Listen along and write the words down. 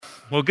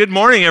Well, good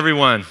morning,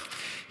 everyone,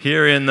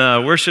 here in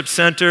the worship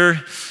center.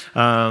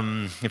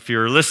 If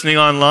you're listening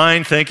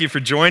online, thank you for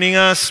joining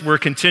us. We're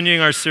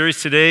continuing our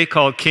series today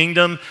called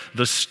Kingdom,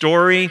 the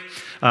Story.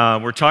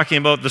 We're talking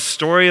about the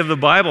story of the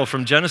Bible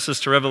from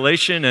Genesis to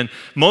Revelation, and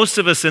most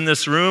of us in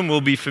this room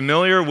will be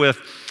familiar with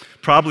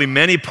probably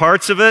many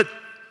parts of it.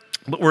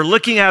 But we're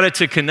looking at it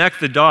to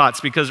connect the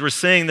dots because we're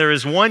saying there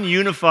is one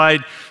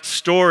unified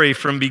story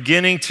from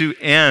beginning to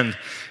end.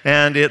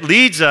 And it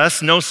leads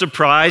us, no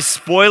surprise,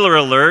 spoiler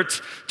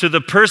alert, to the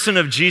person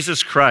of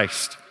Jesus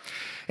Christ.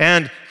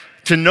 And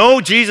to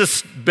know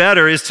Jesus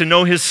better is to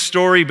know his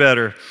story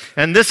better.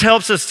 And this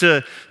helps us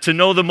to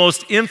know the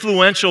most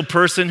influential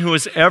person who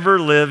has ever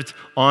lived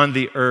on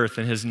the earth.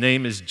 And his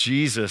name is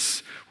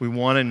Jesus. We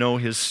want to know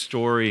his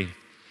story.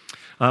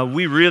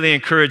 We really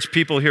encourage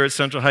people here at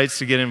Central Heights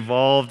to get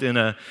involved in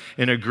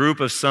a group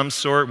of some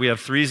sort. We have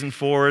 3s and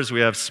 4s.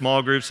 We have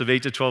small groups of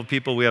 8 to 12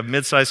 people. We have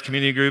mid-sized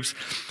community groups.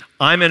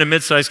 I'm in a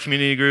mid-sized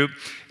community group,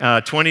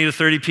 20 to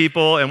 30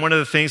 people. And one of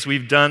the things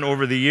we've done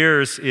over the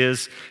years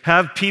is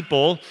have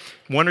people,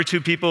 1 or 2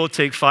 people,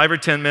 take 5 or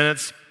 10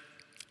 minutes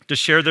to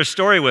share their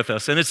story with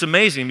us. And it's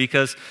amazing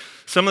because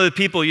some of the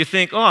people you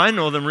think, oh, I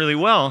know them really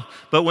well.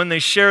 But when they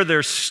share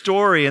their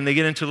story and they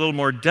get into a little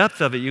more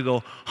depth of it, you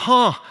go,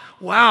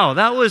 wow,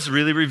 that was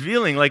really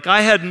revealing. Like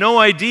I had no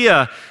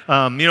idea,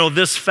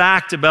 this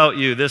fact about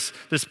you, this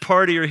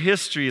part of your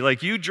history.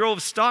 Like you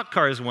drove stock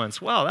cars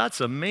once. Wow,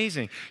 that's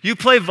amazing. You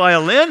play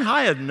violin?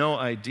 I had no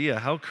idea.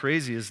 How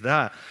crazy is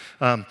that?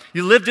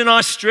 You lived in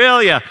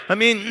Australia. I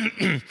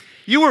mean,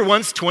 you were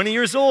once 20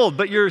 years old,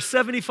 but you're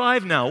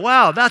 75 now.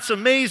 Wow, that's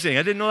amazing.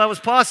 I didn't know that was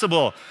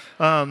possible.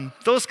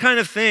 Those kind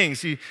of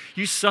things.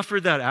 You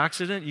suffered that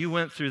accident. You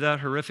went through that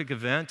horrific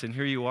event, and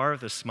here you are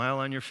with a smile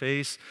on your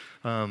face.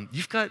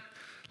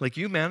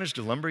 You managed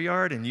a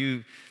lumberyard, and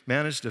you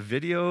managed a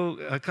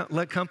video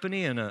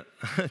company, and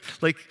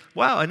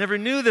wow, I never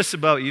knew this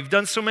about you. You've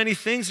done so many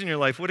things in your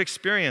life. What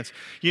experience.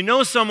 You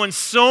know someone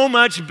so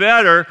much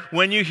better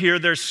when you hear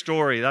their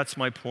story. That's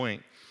my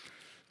point.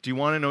 Do you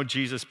want to know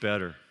Jesus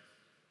better?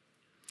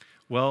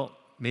 Well,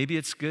 maybe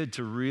it's good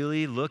to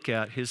really look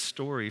at his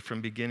story from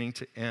beginning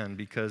to end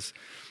because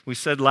we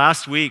said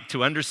last week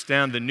to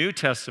understand the New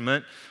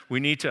Testament, we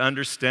need to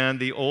understand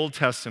the Old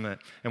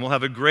Testament. And we'll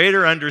have a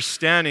greater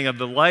understanding of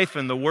the life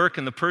and the work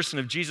and the person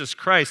of Jesus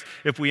Christ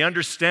if we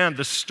understand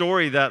the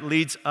story that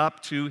leads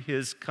up to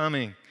his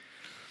coming.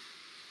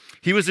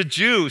 He was a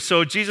Jew,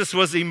 so Jesus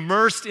was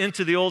immersed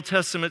into the Old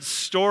Testament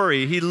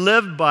story. He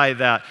lived by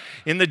that.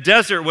 In the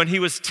desert, when he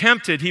was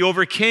tempted, he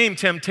overcame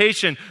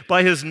temptation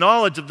by his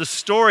knowledge of the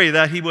story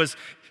that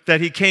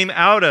he came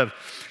out of.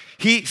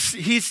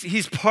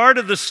 He's part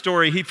of the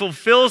story. He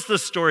fulfills the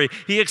story.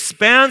 He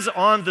expands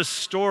on the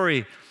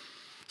story.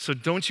 So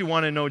don't you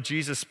want to know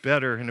Jesus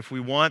better? And if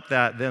we want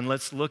that, then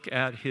let's look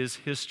at his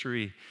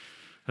history.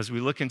 As we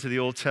look into the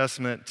Old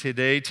Testament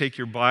today, take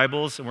your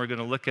Bibles, and we're going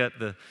to look at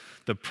the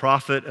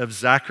prophet of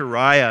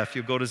Zechariah, if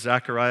you go to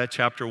Zechariah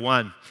chapter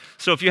 1.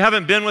 So if you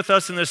haven't been with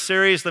us in this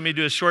series, let me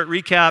do a short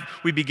recap.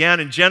 We began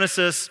in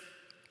Genesis,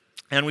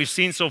 and we've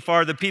seen so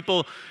far the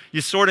people you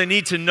sort of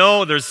need to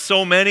know. There's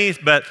so many,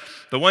 but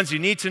the ones you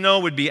need to know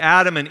would be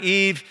Adam and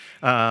Eve,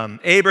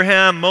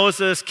 Abraham,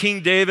 Moses,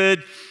 King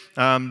David,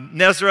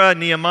 Ezra,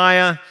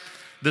 Nehemiah.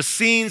 The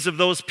scenes of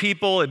those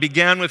people, it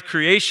began with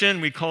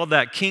creation. We called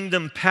that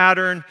kingdom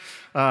pattern.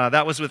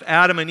 That was with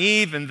Adam and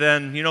Eve, and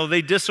then,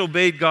 they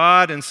disobeyed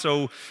God, and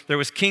so there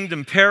was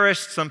kingdom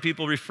perished. Some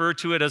people refer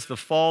to it as the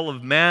fall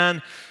of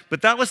man.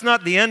 But that was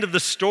not the end of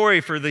the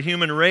story for the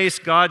human race.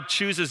 God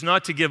chooses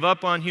not to give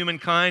up on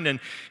humankind, and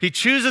he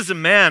chooses a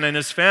man and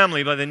his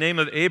family by the name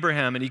of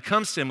Abraham, and he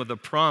comes to him with a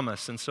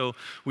promise. And so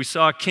we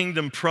saw a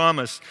kingdom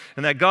promise,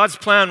 and that God's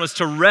plan was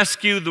to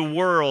rescue the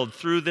world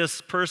through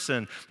this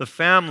person, the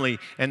family,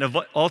 and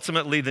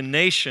ultimately the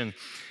nation.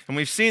 And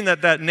we've seen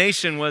that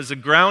nation was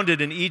grounded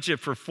in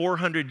Egypt for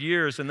 400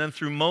 years, and then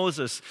through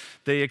Moses,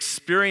 they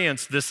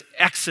experienced this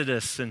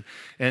exodus,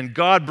 and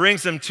God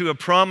brings them to a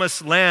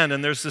promised land,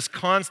 and there's this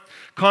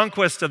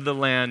conquest of the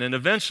land, and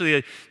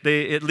eventually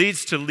it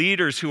leads to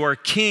leaders who are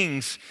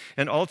kings,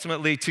 and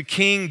ultimately to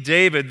King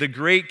David, the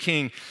great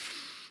king,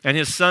 and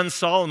his son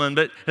Solomon.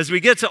 But as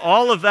we get to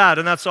all of that,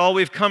 and that's all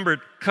we've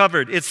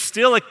covered, it's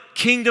still a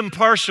kingdom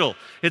partial.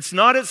 It's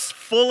not its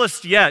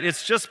fullest yet.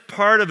 It's just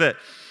part of it.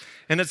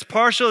 And it's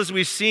partial, as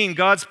we've seen.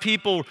 God's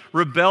people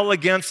rebel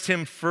against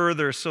him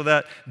further so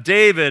that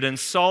David and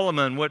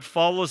Solomon, what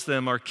follows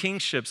them, are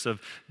kingships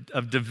of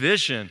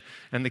division.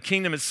 And the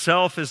kingdom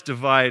itself is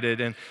divided.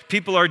 And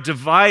people are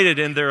divided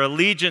in their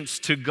allegiance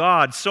to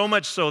God, so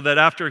much so that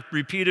after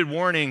repeated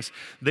warnings,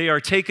 they are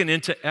taken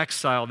into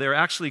exile. They're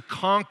actually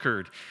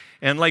conquered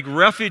and like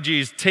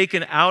refugees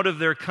taken out of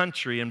their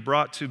country and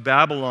brought to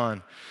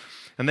Babylon.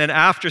 And then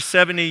after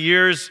 70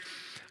 years,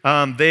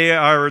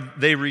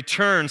 they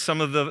return,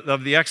 some of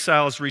the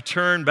exiles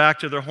return back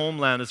to their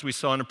homeland, as we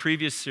saw in a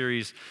previous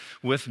series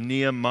with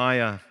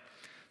Nehemiah.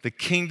 The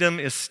kingdom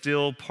is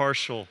still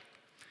partial.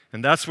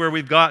 And that's where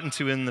we've gotten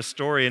to in the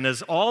story. And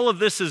as all of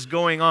this is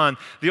going on,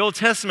 the Old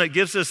Testament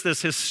gives us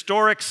this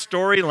historic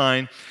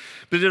storyline,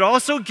 but it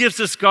also gives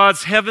us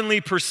God's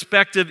heavenly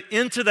perspective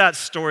into that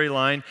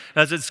storyline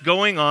as it's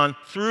going on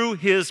through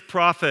his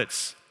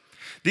prophets.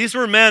 These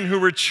were men who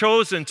were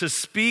chosen to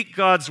speak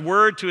God's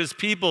word to his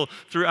people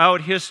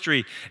throughout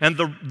history. And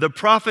the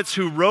prophets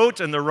who wrote,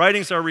 and the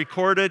writings are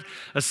recorded,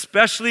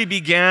 especially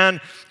began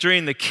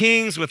during the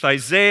kings with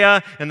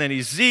Isaiah and then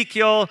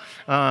Ezekiel,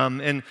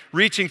 and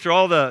reaching through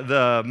all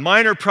the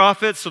minor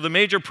prophets. So the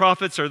major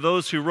prophets are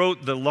those who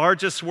wrote the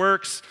largest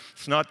works.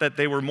 It's not that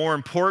they were more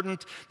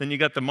important. Then you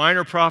got the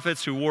minor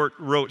prophets who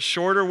wrote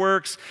shorter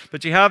works.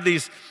 But you have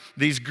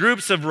these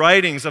groups of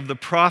writings of the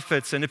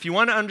prophets. And if you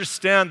want to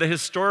understand the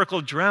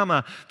historical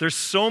drama, there's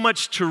so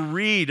much to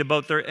read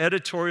about their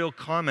editorial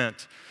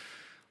comment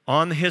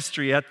on the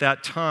history at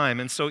that time.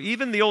 And so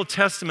even the Old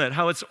Testament,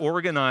 how it's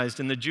organized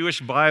in the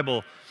Jewish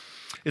Bible,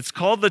 it's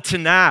called the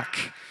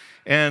Tanakh.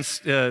 And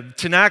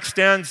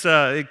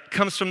Tanakh it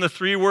comes from the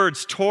three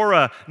words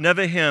Torah,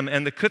 Nevi'im,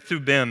 and the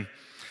Ketubim.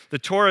 The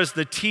Torah is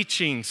the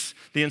teachings,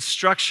 the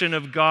instruction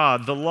of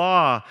God, the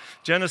law,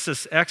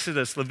 Genesis,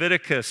 Exodus,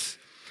 Leviticus,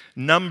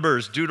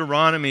 Numbers,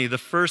 Deuteronomy, the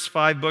first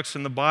 5 books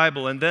in the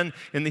Bible. And then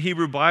in the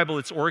Hebrew Bible,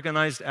 it's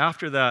organized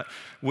after that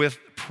with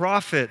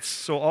prophets.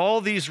 So all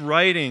these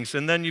writings,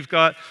 and then you've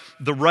got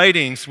the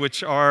writings,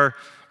 which are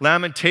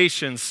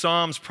Lamentations,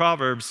 Psalms,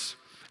 Proverbs,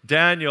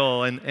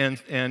 Daniel, and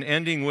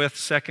ending with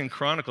 2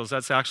 Chronicles.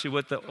 That's actually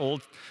what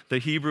the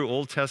Hebrew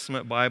Old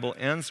Testament Bible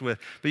ends with.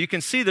 But you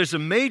can see there's a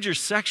major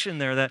section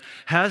there that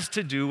has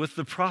to do with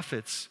the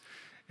prophets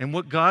and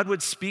what God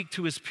would speak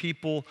to his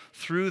people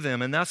through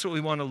them. And that's what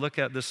we want to look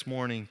at this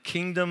morning.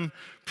 Kingdom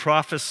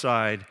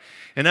prophesied.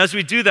 And as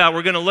we do that,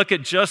 we're going to look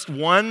at just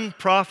one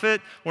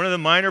prophet, one of the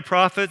minor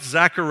prophets,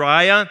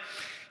 Zechariah.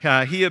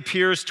 He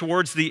appears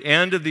towards the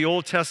end of the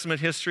Old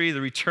Testament history,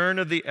 the return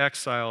of the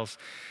exiles.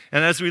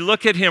 And as we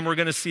look at him, we're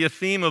going to see a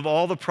theme of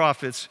all the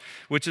prophets,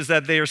 which is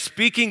that they are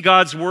speaking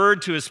God's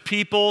word to his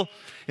people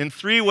in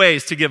 3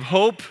 ways: to give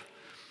hope,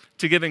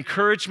 to give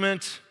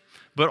encouragement,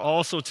 but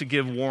also to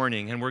give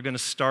warning. And we're going to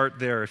start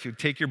there. If you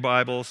take your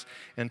Bibles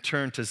and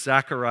turn to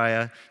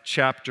Zechariah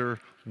chapter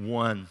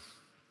 1.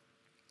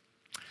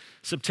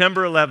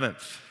 September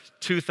 11th,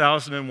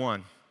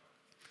 2001.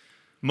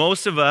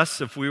 Most of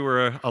us, if we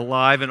were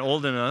alive and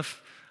old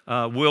enough,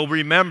 will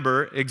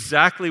remember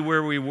exactly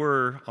where we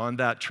were on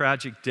that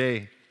tragic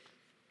day.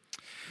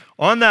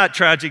 On that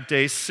tragic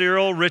day,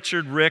 Cyril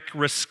Richard Rick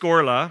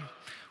Rescorla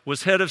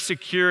was head of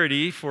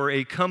security for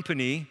a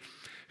company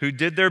who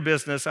did their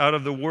business out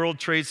of the World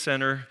Trade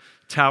Center,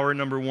 Tower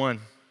Number 1.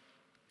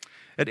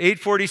 At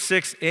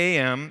 8:46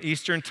 a.m.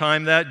 Eastern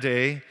Time that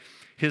day,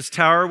 his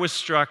tower was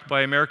struck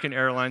by American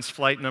Airlines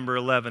Flight Number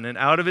 11, and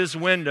out of his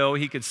window,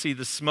 he could see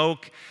the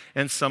smoke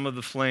and some of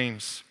the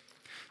flames.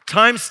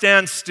 Time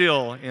stands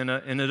still in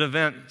an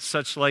event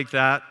such like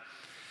that,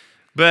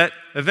 but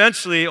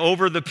eventually,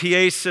 over the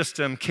PA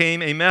system,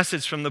 came a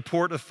message from the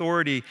Port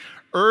Authority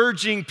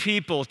urging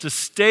people to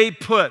stay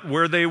put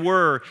where they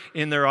were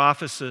in their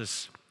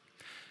offices.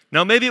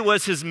 Now, maybe it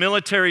was his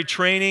military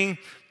training,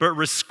 but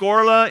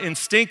Rescorla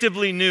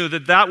instinctively knew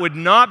that that would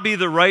not be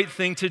the right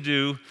thing to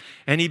do,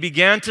 and he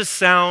began to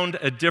sound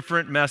a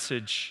different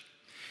message.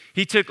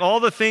 He took all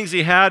the things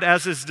he had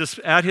at his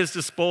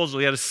disposal.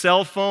 He had a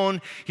cell phone,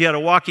 he had a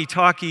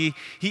walkie-talkie,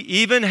 he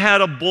even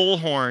had a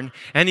bullhorn,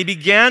 and he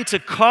began to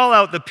call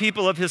out the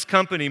people of his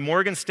company,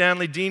 Morgan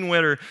Stanley, Dean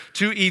Witter,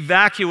 to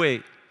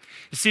evacuate.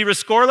 You see,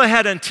 Rescorla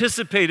had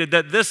anticipated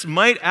that this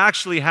might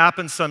actually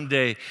happen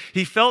someday.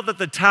 He felt that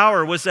the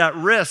tower was at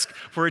risk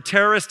for a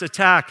terrorist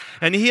attack,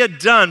 and he had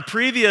done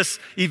previous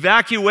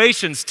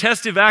evacuations,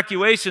 test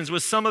evacuations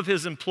with some of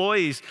his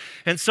employees.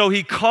 And so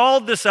he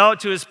called this out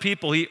to his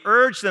people. He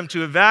urged them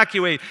to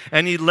evacuate,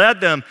 and he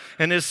led them.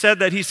 And it said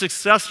that he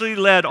successfully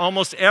led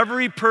almost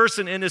every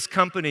person in his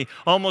company,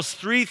 almost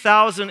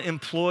 3,000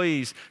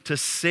 employees, to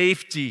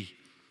safety.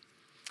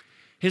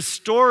 His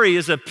story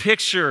is a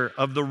picture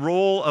of the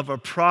role of a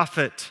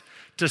prophet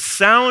to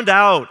sound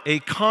out a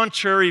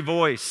contrary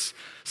voice,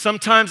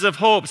 sometimes of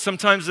hope,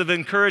 sometimes of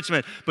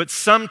encouragement, but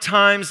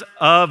sometimes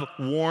of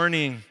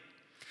warning.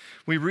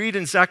 We read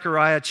in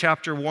Zechariah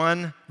chapter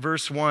 1,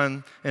 verse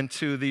 1 and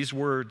 2 these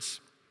words.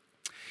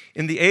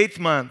 In the 8th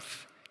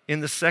month,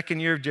 in the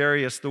 2nd year of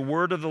Darius, the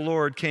word of the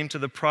Lord came to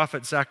the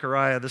prophet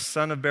Zechariah, the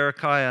son of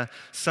Berechiah,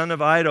 son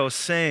of Iddo,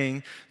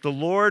 saying, the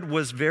Lord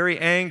was very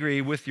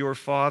angry with your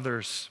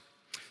fathers.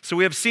 So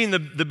we have seen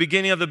the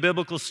beginning of the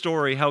biblical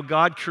story, how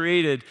God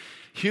created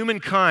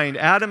humankind,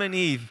 Adam and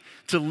Eve,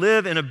 to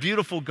live in a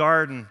beautiful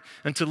garden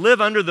and to live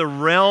under the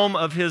realm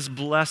of his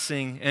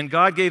blessing. And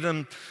God gave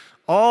them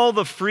all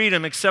the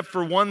freedom except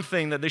for one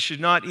thing, that they should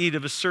not eat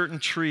of a certain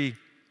tree.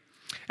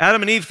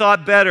 Adam and Eve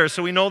thought better,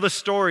 so we know the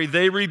story.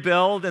 They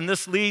rebelled, and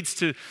this leads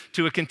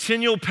to a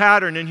continual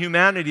pattern in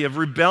humanity of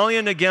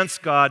rebellion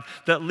against God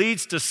that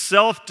leads to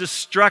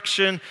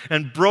self-destruction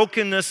and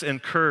brokenness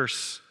and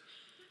curse.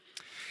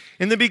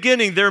 In the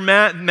beginning,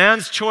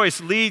 man's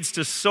choice leads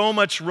to so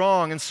much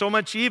wrong and so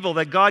much evil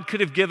that God could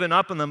have given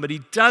up on them, but he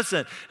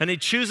doesn't. And he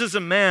chooses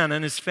a man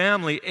and his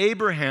family,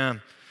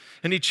 Abraham,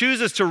 and he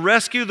chooses to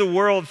rescue the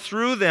world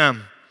through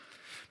them.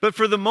 But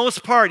for the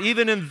most part,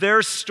 even in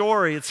their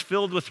story, it's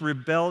filled with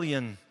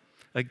rebellion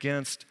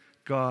against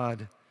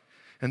God.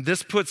 And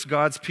this puts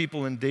God's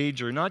people in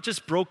danger, not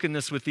just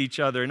brokenness with each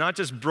other, not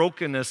just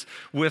brokenness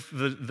with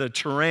the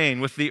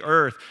terrain, with the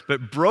earth,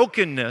 but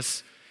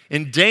brokenness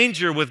in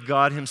danger with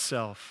God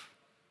himself.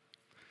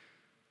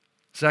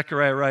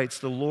 Zechariah writes,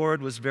 "The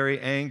Lord was very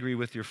angry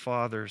with your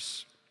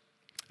fathers."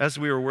 As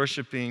we were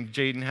worshiping,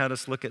 Jaden had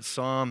us look at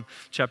Psalm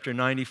chapter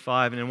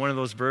 95, and in one of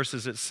those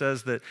verses it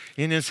says that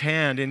in his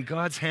hand, in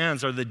God's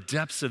hands, are the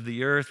depths of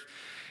the earth,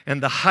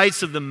 and the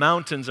heights of the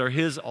mountains are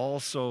his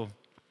also.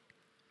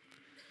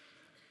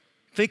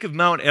 Think of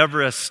Mount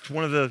Everest,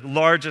 one of the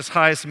largest,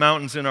 highest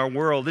mountains in our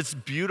world. It's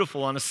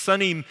beautiful on a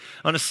sunny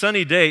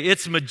day.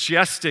 It's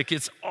majestic.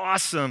 It's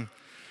awesome.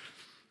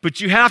 But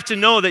you have to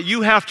know that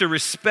you have to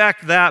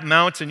respect that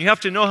mountain. You have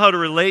to know how to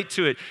relate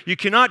to it. You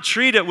cannot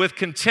treat it with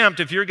contempt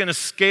if you're going to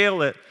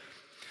scale it.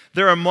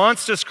 There are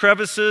monstrous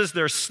crevices.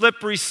 There are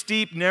slippery,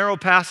 steep, narrow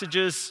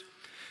passages.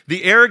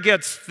 The air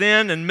gets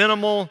thin and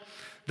minimal.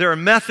 There are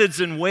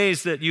methods and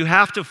ways that you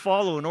have to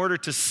follow in order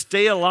to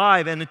stay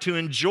alive and to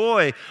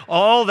enjoy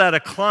all that a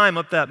climb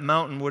up that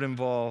mountain would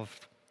involve.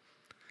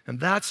 And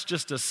that's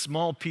just a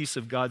small piece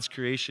of God's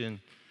creation.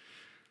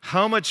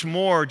 How much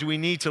more do we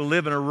need to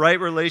live in a right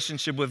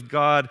relationship with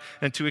God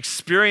and to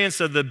experience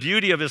the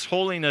beauty of his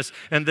holiness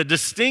and the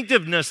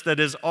distinctiveness that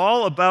is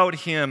all about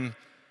him?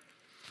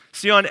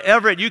 See, on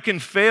Everett, you can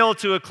fail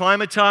to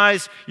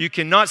acclimatize, you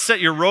cannot set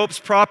your ropes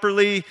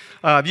properly,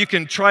 you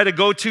can try to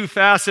go too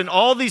fast, and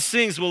all these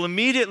things will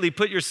immediately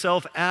put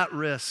yourself at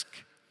risk.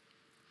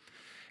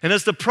 And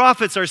as the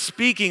prophets are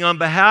speaking on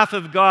behalf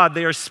of God,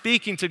 they are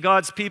speaking to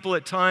God's people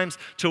at times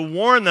to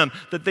warn them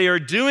that they are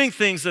doing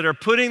things that are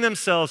putting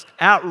themselves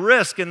at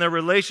risk in their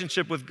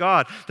relationship with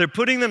God. They're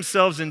putting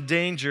themselves in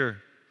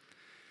danger.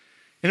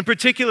 And in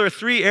particular,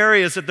 3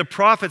 areas that the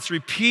prophets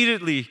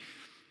repeatedly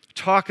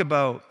talk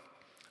about: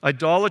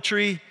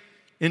 idolatry,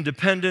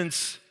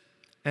 independence,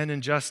 and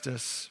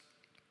injustice.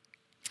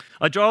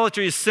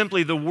 Idolatry is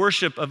simply the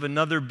worship of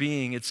another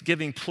being. It's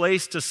giving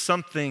place to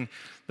something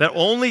that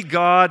only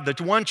God,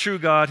 the one true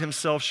God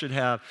himself, should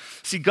have.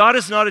 See, God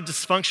is not a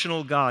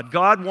dysfunctional God.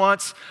 God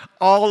wants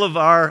all of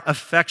our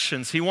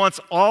affections. He wants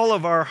all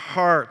of our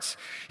hearts.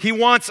 He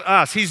wants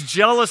us. He's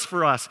jealous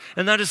for us,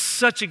 and that is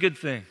such a good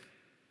thing.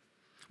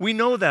 We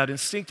know that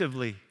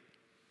instinctively.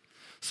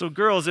 So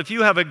girls, if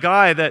you have a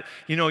guy that,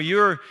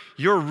 you're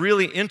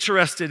really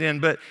interested in,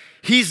 but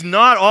he's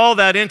not all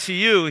that into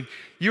you,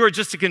 you are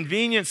just a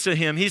convenience to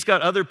him. He's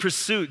got other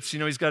pursuits.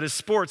 He's got his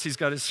sports, he's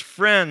got his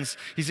friends,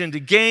 he's into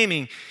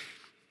gaming.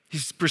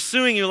 He's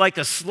pursuing you like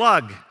a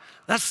slug.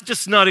 That's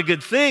just not a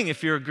good thing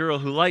if you're a girl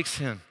who likes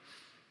him.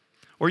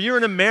 Or you're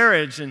in a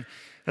marriage, and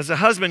as a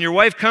husband, your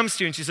wife comes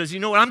to you and she says, "You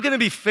know what, I'm going to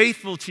be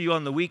faithful to you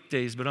on the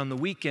weekdays, but on the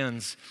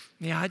weekends,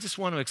 I just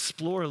want to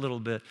explore a little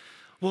bit."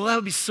 Well, that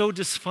would be so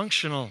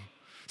dysfunctional.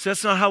 So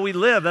that's not how we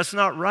live. That's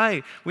not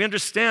right. We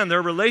understand there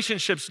are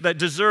relationships that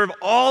deserve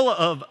all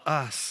of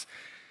us.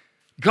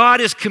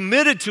 God is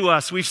committed to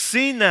us. We've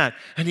seen that.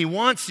 And he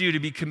wants you to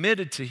be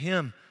committed to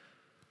him.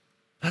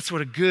 That's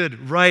what a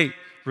good, right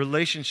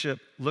relationship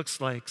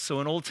looks like. So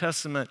in Old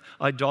Testament,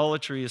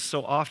 idolatry is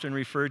so often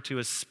referred to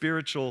as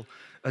spiritual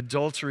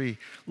adultery,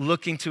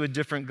 looking to a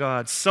different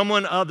God,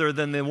 someone other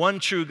than the one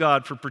true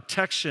God for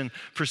protection,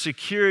 for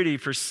security,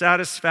 for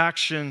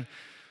satisfaction.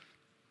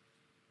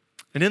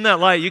 And in that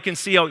light, you can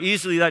see how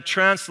easily that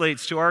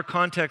translates to our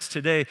context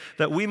today,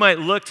 that we might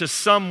look to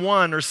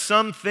someone or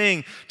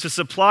something to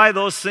supply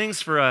those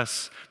things for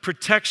us: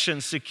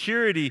 protection,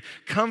 security,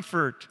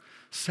 comfort,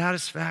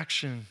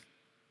 satisfaction.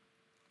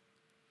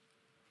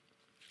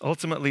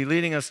 Ultimately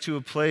leading us to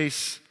a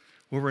place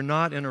where we're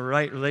not in a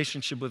right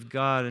relationship with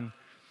God, and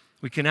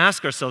we can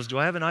ask ourselves, do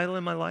I have an idol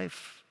in my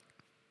life?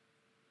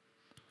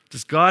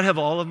 Does God have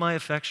all of my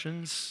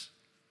affections?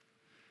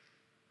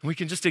 We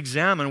can just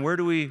examine, where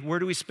do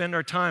we spend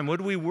our time? What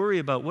do we worry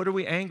about? What are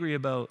we angry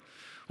about?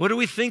 What are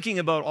we thinking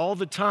about all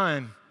the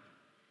time?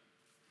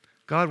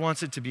 God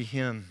wants it to be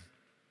him.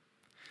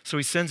 So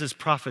he sends his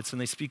prophets and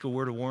they speak a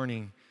word of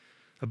warning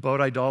about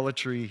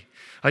idolatry.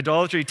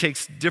 Idolatry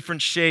takes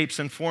different shapes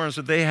and forms,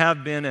 but they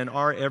have been and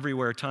are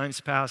everywhere,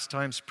 times past,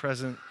 times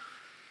present.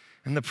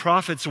 And the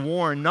prophets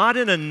warn, not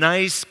in a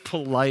nice,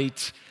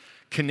 polite,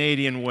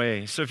 Canadian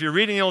way. So if you're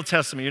reading the Old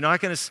Testament, you're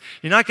not going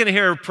to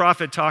hear a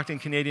prophet talk in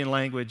Canadian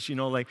language,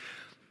 like,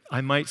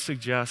 I might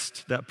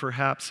suggest that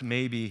perhaps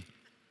maybe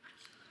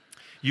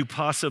you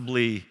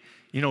possibly,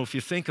 if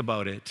you think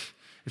about it,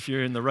 if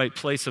you're in the right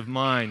place of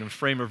mind and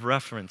frame of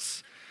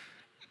reference,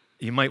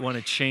 you might want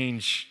to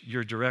change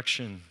your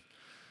direction.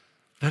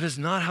 That is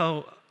not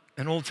how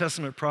an Old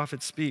Testament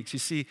prophet speaks. You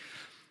see,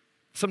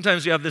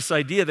 Sometimes you have this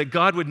idea that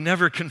God would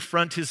never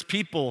confront his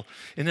people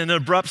in an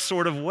abrupt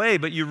sort of way,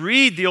 but you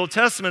read the Old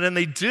Testament and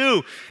they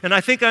do. And I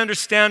think I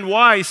understand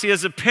why. You see,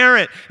 as a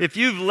parent, if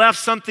you've left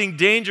something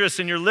dangerous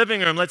in your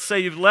living room, let's say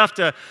you've left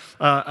a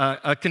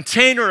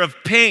container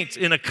of paint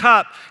in a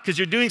cup because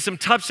you're doing some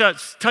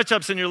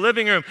touch-ups in your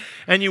living room,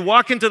 and you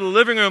walk into the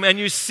living room and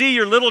you see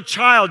your little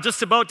child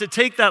just about to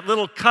take that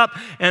little cup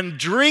and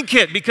drink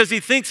it because he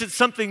thinks it's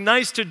something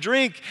nice to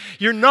drink,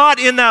 you're not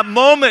in that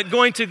moment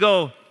going to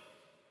go,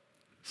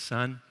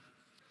 "Son,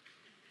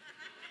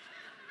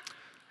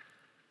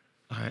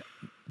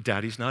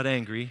 Daddy's not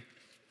angry,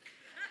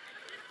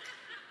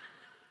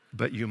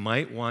 but you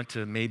might want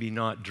to maybe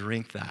not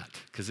drink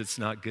that because it's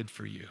not good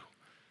for you."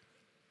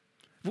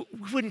 We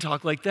wouldn't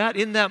talk like that.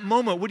 In that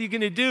moment, what are you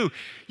going to do?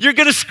 You're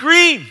going to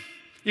scream.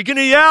 You're going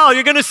to yell.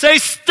 You're going to say,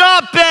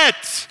 "Stop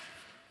it.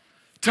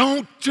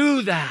 Don't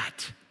do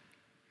that.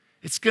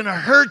 It's going to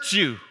hurt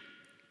you.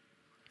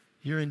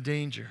 You're in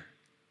danger."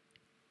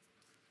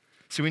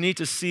 So we need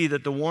to see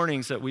that the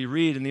warnings that we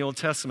read in the Old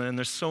Testament, and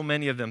there's so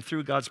many of them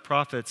through God's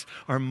prophets,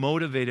 are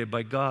motivated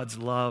by God's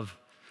love,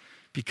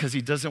 because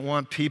he doesn't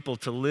want people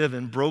to live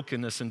in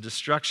brokenness and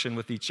destruction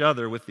with each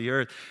other, with the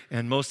earth,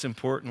 and most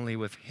importantly,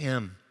 with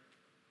him.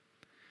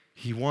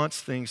 He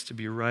wants things to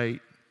be right.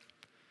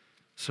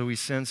 So he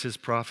sends his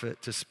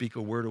prophet to speak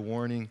a word of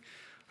warning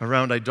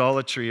around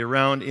idolatry,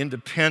 around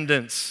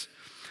independence.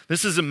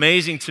 This is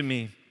amazing to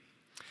me.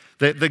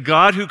 The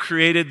God who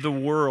created the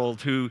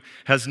world, who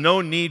has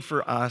no need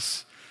for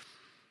us,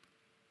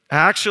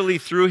 actually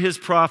through his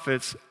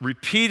prophets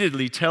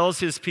repeatedly tells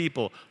his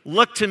people,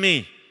 "Look to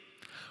me,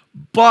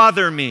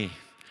 bother me,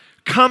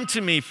 come to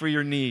me for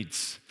your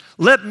needs.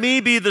 Let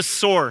me be the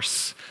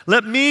source.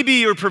 Let me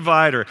be your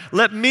provider.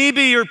 Let me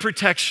be your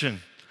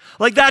protection."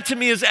 Like, that to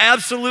me is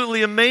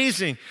absolutely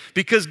amazing,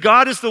 because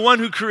God is the one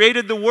who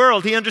created the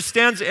world. He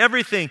understands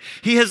everything.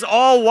 He is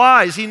all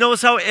wise. He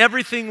knows how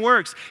everything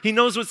works. He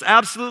knows what's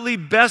absolutely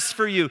best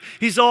for you.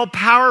 He's all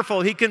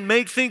powerful. He can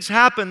make things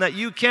happen that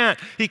you can't.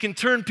 He can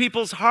turn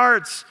people's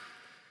hearts.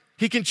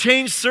 He can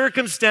change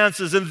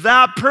circumstances. And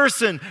that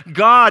person,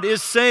 God,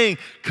 is saying,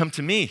 "Come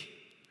to me.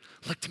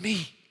 Look to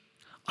me.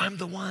 I'm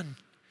the one.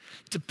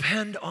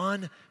 Depend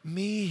on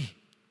me."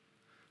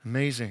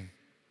 Amazing.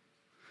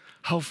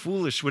 How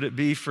foolish would it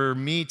be for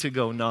me to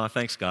go, "Nah,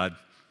 thanks, God.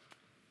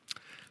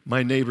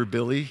 My neighbor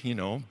Billy,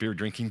 beer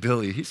drinking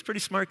Billy, he's a pretty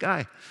smart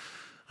guy.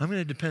 I'm going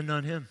to depend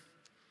on him."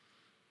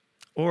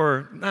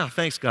 Or, "Nah,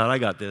 thanks, God, I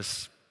got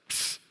this.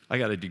 I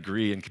got a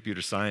degree in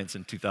computer science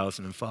in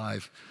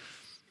 2005.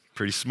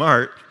 Pretty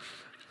smart.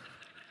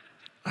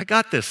 I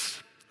got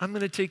this. I'm going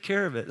to take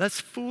care of it."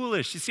 That's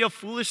foolish. You see how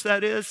foolish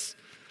that is?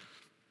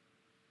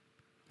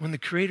 When the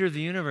creator of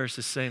the universe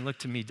is saying, "Look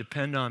to me,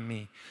 depend on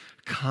me,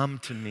 come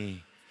to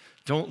me.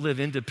 Don't live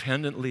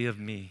independently of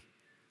me."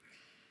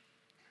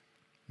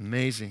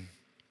 Amazing.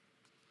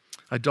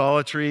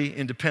 Idolatry,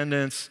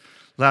 independence,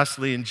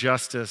 lastly,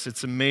 injustice.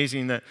 It's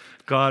amazing that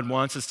God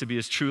wants us to be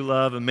his true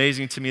love.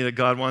 Amazing to me that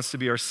God wants to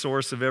be our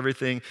source of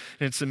everything.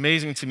 And it's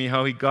amazing to me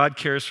how God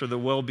cares for the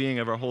well-being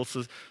of our whole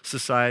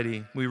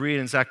society. We read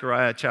in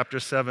Zechariah chapter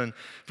 7,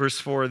 verse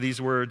 4,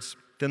 these words,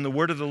 "Then the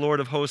word of the Lord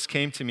of hosts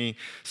came to me.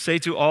 Say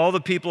to all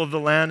the people of the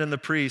land and the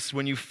priests,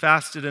 when you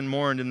fasted and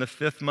mourned in the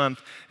 5th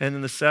month and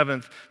in the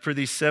 7th for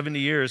these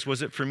 70 years,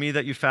 was it for me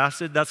that you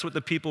fasted?" That's what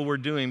the people were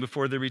doing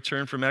before they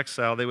returned from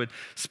exile. They would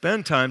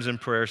spend times in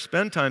prayer,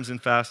 spend times in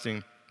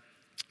fasting.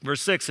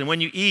 Verse 6, "And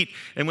when you eat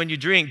and when you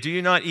drink, do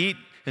you not eat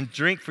and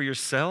drink for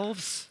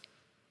yourselves?"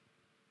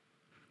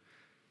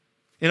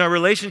 In our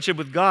relationship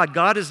with God,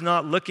 God is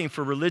not looking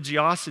for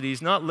religiosity.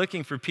 He's not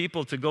looking for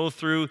people to go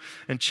through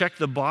and check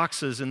the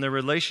boxes in their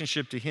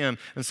relationship to him.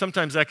 And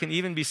sometimes that can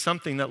even be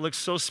something that looks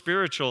so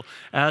spiritual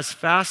as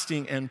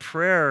fasting and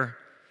prayer.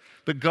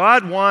 But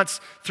God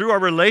wants, through our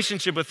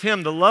relationship with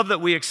him, the love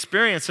that we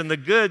experience and the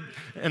good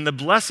and the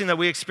blessing that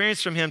we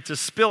experience from him to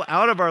spill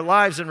out of our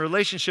lives in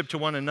relationship to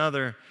one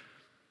another,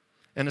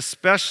 and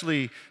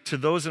especially to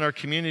those in our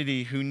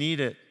community who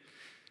need it.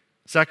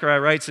 Zechariah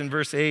writes in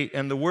verse 8,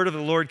 "And the word of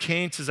the Lord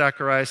came to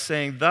Zechariah,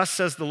 saying, Thus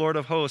says the Lord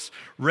of hosts,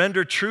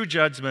 render true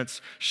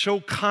judgments, show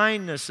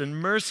kindness and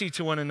mercy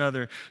to one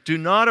another. Do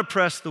not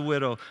oppress the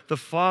widow, the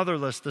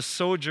fatherless, the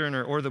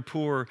sojourner, or the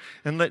poor,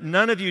 and let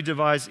none of you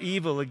devise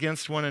evil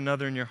against one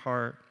another in your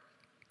heart."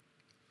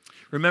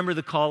 Remember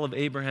the call of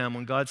Abraham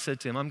when God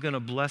said to him, "I'm going to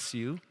bless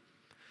you."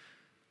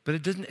 But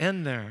it didn't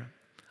end there.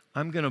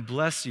 "I'm going to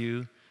bless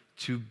you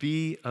to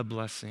be a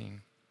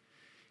blessing."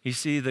 You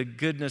see, the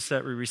goodness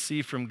that we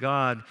receive from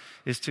God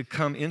is to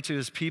come into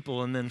his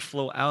people and then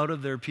flow out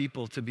of their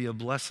people to be a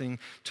blessing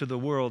to the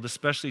world,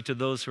 especially to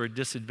those who are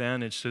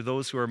disadvantaged, to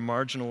those who are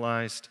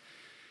marginalized.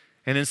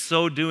 And in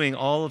so doing,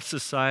 all of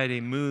society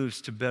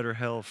moves to better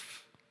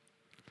health.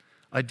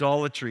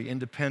 Idolatry,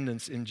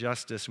 independence,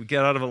 injustice. We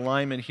get out of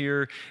alignment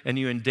here and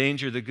you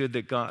endanger the good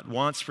that God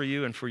wants for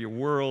you and for your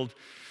world.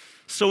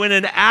 So in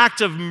an act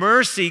of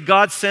mercy,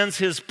 God sends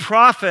his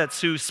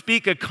prophets who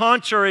speak a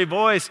contrary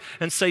voice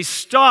and say,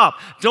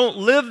 "Stop, don't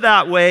live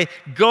that way,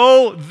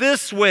 go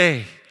this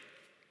way."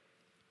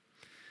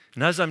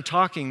 And as I'm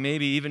talking,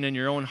 maybe even in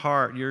your own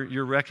heart,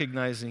 you're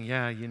recognizing,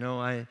 yeah,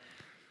 I'm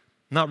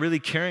not really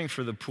caring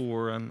for the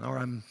poor,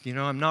 I'm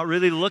not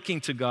really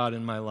looking to God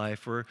in my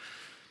life, or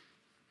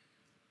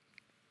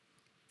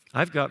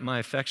I've got my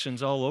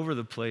affections all over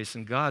the place,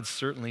 and God's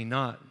certainly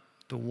not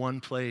the one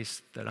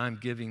place that I'm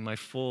giving my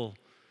full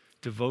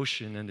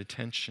devotion and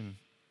attention.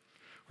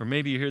 Or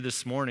maybe you're here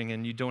this morning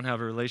and you don't have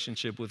a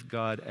relationship with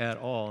God at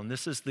all. And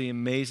this is the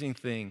amazing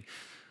thing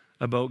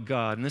about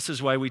God. And this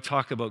is why we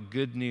talk about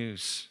good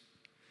news.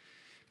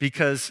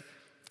 Because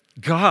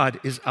God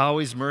is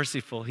always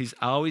merciful, He's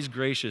always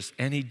gracious,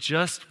 and He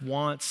just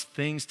wants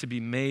things to be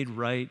made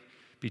right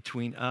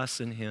between us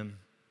and Him.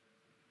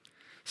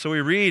 So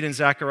we read in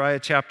Zechariah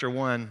chapter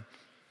 1,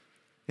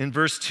 in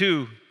verse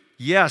 2,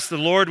 yes, the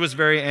Lord was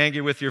very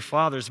angry with your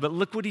fathers, but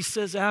look what He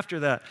says after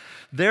that.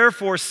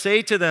 Therefore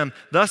say to them,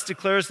 thus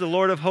declares the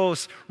Lord of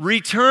hosts,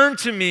 return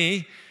to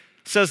me,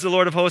 says the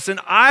Lord of hosts,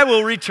 and I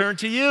will return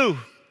to you.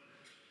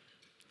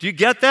 Do you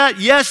get that?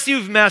 Yes,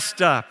 you've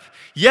messed up.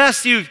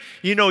 Yes, you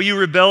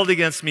rebelled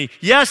against me.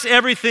 Yes,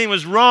 everything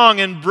was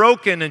wrong and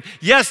broken. And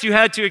yes, you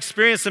had to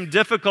experience some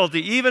difficulty,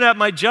 even at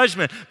my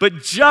judgment.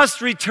 But just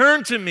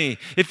return to me.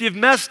 If you've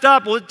messed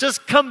up, well,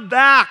 just come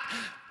back.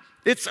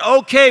 It's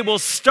okay. We'll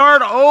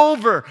start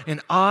over. And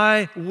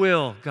I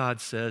will, God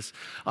says,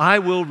 I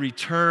will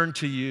return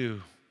to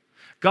you.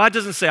 God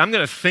doesn't say, I'm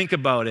going to think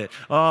about it.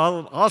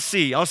 I'll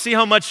see. I'll see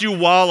how much you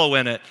wallow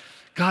in it.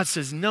 God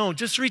says, no,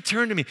 just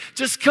return to me.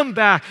 Just come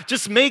back.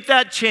 Just make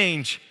that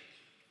change.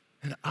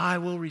 And I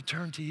will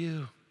return to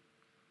you.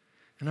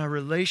 And our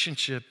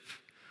relationship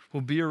will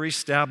be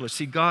reestablished.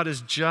 See, God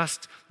is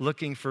just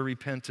looking for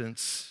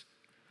repentance,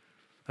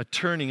 a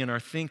turning in our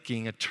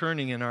thinking, a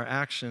turning in our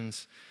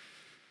actions.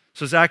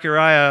 So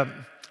Zechariah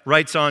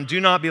writes on, do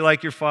not be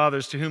like your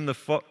fathers to whom the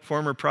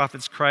former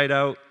prophets cried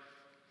out.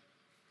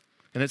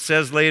 And it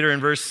says later in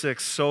verse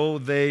 6, so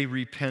they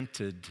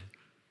repented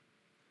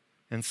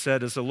and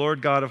said, as the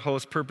Lord God of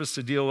hosts purposed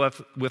to deal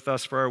with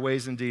us for our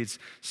ways and deeds,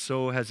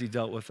 so has He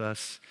dealt with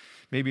us.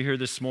 Maybe you're here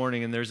this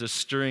morning and there's a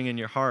stirring in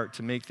your heart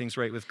to make things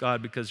right with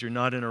God because you're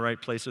not in a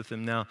right place with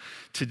Him now.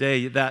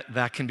 Today,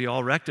 that can be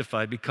all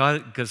rectified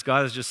because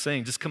God is just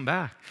saying, just come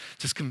back.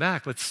 Just come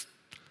back. Let's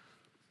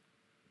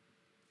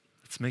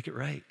make it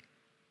right.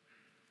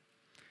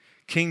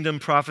 Kingdom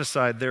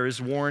prophesied, there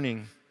is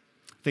warning.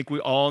 I think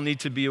we all need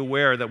to be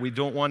aware that we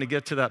don't want to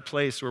get to that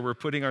place where we're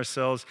putting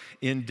ourselves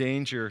in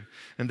danger.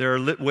 And there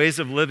are ways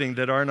of living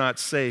that are not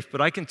safe.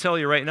 But I can tell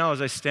you right now,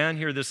 as I stand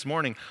here this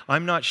morning,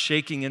 I'm not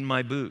shaking in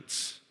my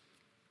boots.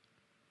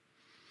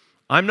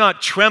 I'm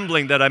not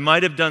trembling that I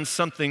might have done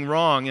something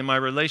wrong in my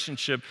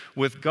relationship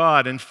with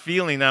God and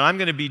feeling that I'm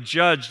going to be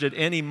judged at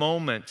any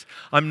moment.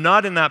 I'm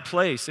not in that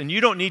place, and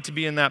you don't need to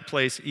be in that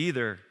place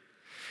either.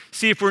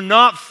 See, if we're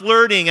not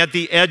flirting at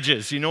the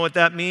edges, you know what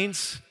that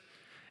means?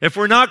 If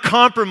we're not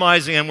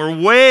compromising and we're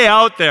way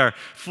out there,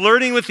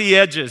 flirting with the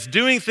edges,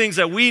 doing things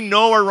that we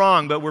know are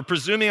wrong, but we're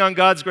presuming on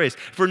God's grace,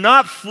 if we're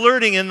not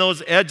flirting in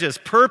those edges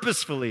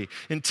purposefully,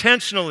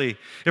 intentionally,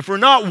 if we're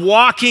not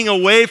walking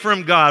away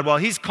from God while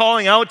He's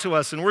calling out to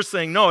us and we're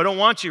saying, no, I don't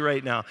want you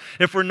right now.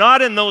 If we're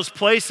not in those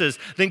places,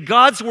 then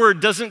God's word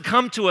doesn't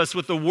come to us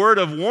with a word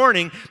of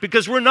warning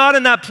because we're not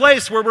in that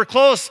place where we're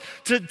close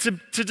to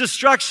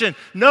destruction.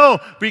 No,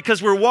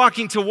 because we're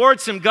walking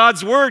towards Him.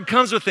 God's word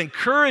comes with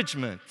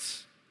encouragement.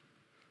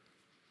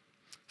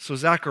 So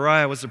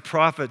Zechariah was a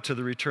prophet to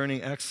the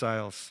returning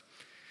exiles.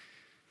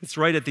 It's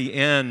right at the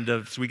end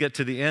as we get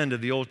to the end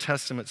of the Old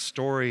Testament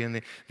story,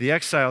 and the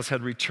exiles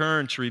had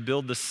returned to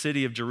rebuild the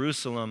city of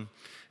Jerusalem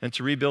and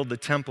to rebuild the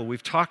temple.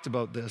 We've talked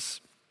about this.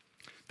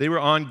 They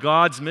were on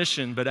God's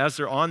mission, but as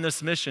they're on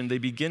this mission, they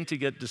begin to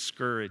get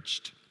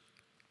discouraged.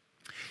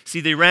 See,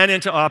 they ran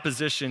into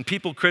opposition,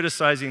 people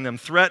criticizing them,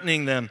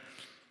 threatening them.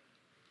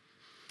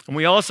 And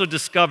we also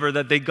discover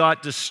that they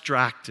got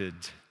distracted.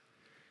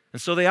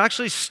 And so they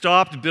actually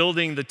stopped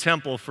building the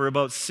temple for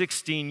about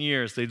 16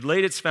 years. They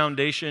laid its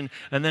foundation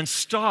and then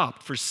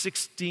stopped for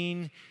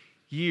 16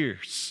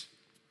 years.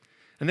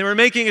 And they were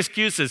making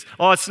excuses.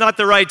 Oh, it's not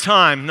the right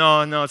time.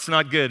 No, it's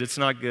not good. It's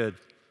not good.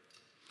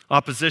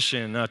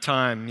 Opposition,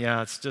 time.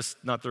 Yeah, it's just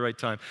not the right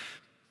time.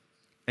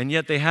 And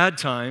yet they had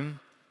time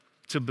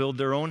to build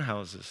their own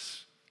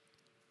houses.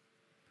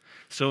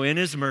 So in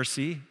His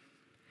mercy,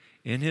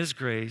 in His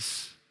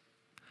grace,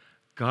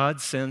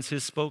 God sends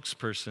His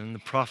spokesperson, the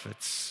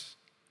prophets,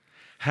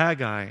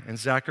 Haggai and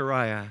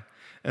Zechariah,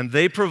 and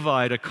they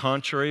provide a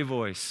contrary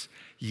voice.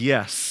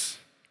 Yes,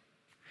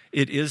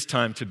 it is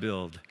time to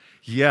build.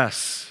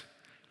 Yes,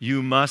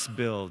 you must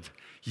build.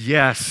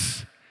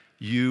 Yes,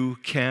 you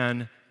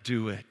can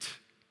do it.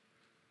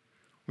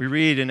 We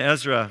read in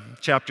Ezra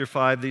chapter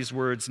 5 these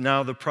words,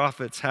 now the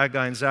prophets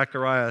Haggai and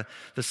Zechariah,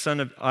 the son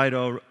of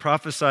Iddo,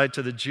 prophesied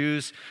to the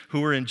Jews who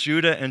were in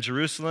Judah and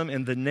Jerusalem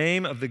in the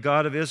name of the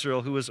God of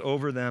Israel who was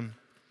over them.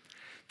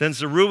 Then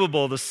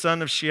Zerubbabel, the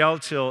son of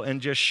Shealtiel,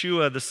 and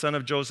Jeshua, the son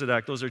of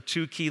Jozadak, those are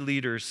two key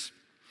leaders.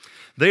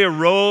 They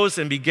arose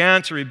and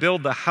began to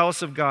rebuild the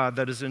house of God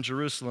that is in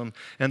Jerusalem,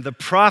 and the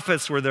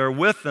prophets were there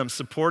with them,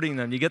 supporting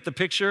them. You get the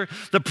picture?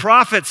 The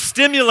prophets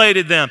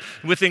stimulated them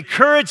with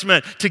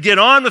encouragement to get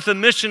on with the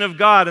mission of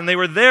God, and they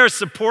were there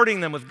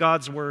supporting them with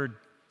God's word.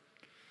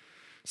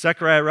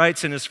 Zechariah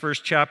writes in his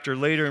first chapter,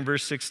 later in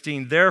verse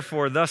 16,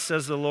 "Therefore, thus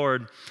says the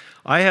Lord,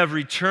 I have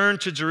returned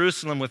to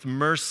Jerusalem with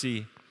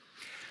mercy.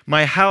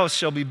 My house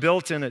shall be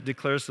built in it,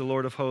 declares the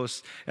Lord of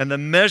hosts, and the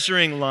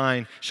measuring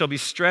line shall be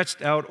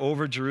stretched out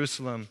over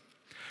Jerusalem.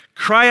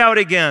 Cry out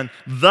again,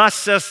 thus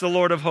says the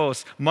Lord of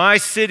hosts, my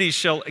city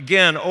shall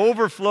again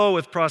overflow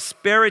with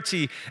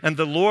prosperity, and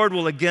the Lord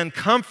will again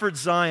comfort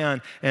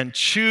Zion and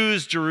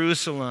choose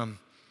Jerusalem."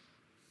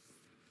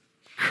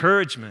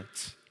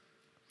 Encouragement.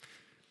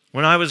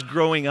 When I was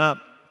growing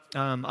up,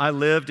 I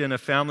lived in a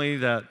family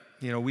that,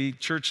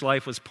 church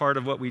life was part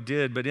of what we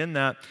did, but in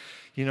that,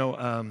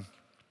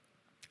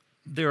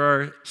 there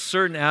are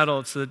certain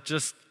adults that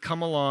just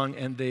come along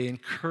and they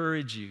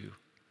encourage you,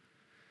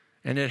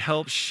 and it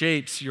helps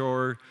shapes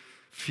your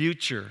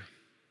future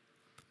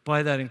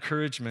by that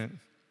encouragement.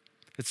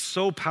 It's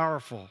so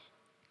powerful.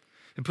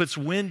 It puts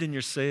wind in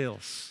your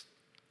sails.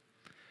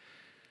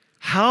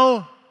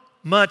 How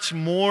much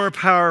more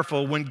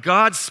powerful when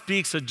God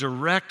speaks a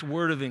direct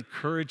word of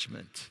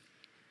encouragement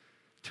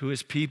to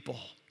his people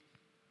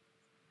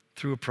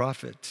through a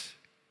prophet.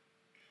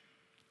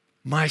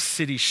 My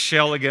city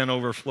shall again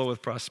overflow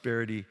with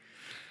prosperity.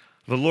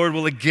 The Lord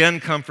will again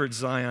comfort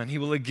Zion. He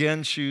will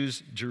again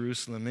choose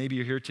Jerusalem. Maybe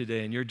you're here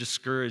today and you're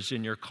discouraged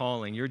in your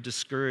calling. You're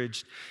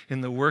discouraged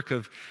in the work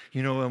of,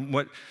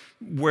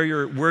 where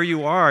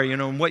you are,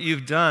 and what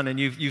you've done, and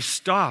you've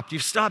stopped.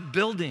 You've stopped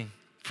building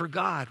for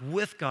God,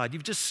 with God.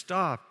 You've just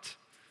stopped.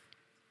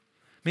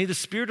 May the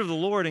Spirit of the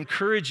Lord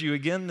encourage you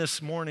again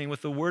this morning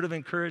with the word of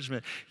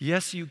encouragement.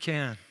 Yes, you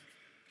can.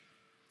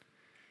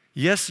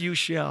 Yes, you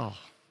shall.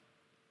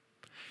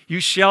 You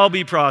shall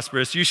be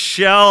prosperous. You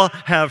shall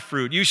have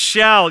fruit. You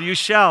shall.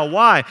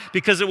 Why?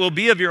 Because it will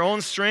be of your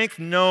own strength?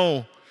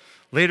 No.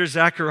 Later,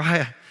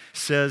 Zechariah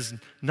says,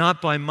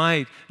 not by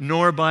might,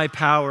 nor by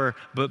power,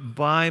 but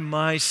by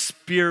my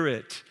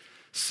Spirit,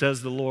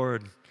 says the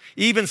Lord.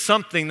 Even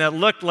something that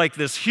looked like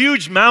this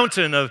huge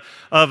mountain of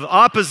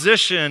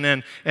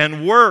opposition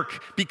and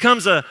work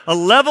becomes a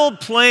level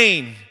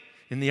plain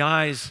in the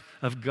eyes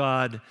of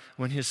God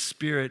when his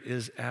Spirit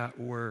is at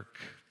work.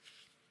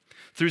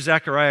 Through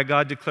Zechariah,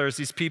 God declares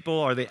these people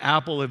are the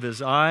apple of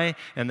his eye,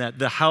 and that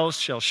the house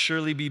shall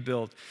surely be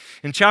built.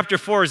 In chapter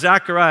 4,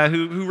 Zechariah,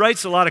 who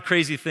writes a lot of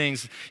crazy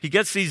things, he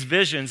gets these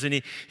visions,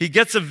 and he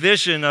gets a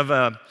vision of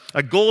a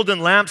golden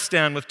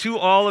lampstand with 2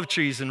 olive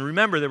trees. And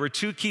remember, there were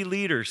 2 key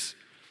leaders.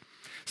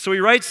 So he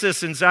writes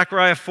this in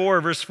Zechariah 4,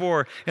 verse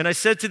 4, "And I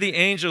said to the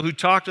angel who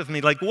talked with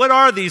me, what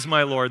are these,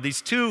 my Lord?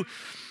 These two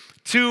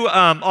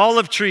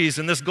olive trees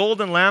and this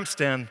golden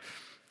lampstand."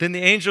 Then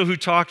the angel who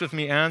talked with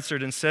me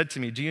answered and said to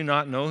me, "Do you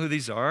not know who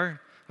these are?"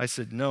 I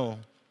said,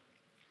 "No.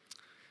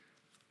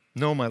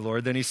 No, my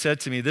Lord." Then he said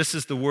to me, "This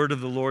is the word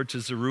of the Lord to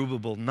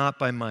Zerubbabel, not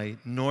by might,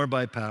 nor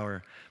by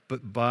power,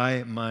 but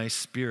by my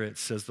Spirit,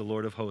 says the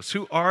Lord of hosts.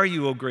 Who are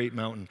you, O great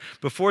mountain?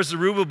 Before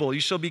Zerubbabel,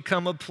 you shall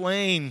become a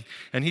plain,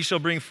 and he shall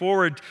bring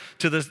forward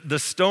to the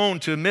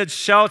stone to amid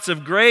shouts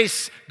of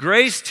grace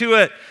to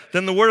it."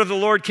 Then the word of the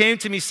Lord came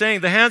to me,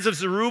 saying, "The hands of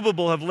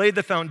Zerubbabel have laid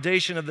the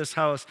foundation of this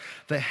house.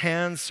 The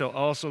hands shall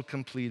also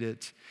complete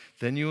it.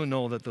 Then you will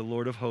know that the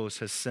Lord of hosts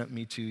has sent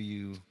me to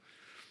you."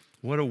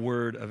 What a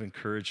word of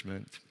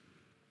encouragement.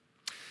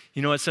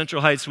 At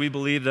Central Heights, we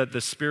believe that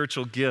the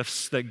spiritual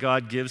gifts that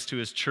God gives to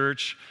his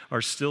church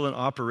are still in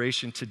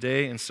operation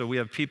today. And so we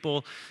have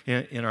people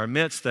in our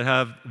midst that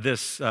have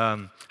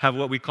have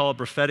what we call a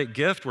prophetic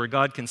gift, where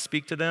God can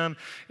speak to them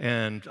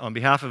and on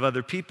behalf of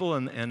other people.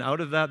 And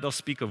out of that, they'll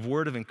speak a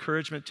word of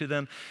encouragement to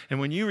them. And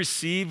when you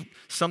receive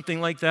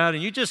something like that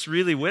and you just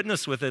really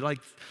witness with it,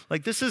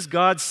 like this is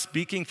God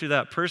speaking through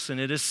that person,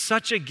 it is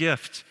such a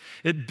gift.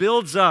 It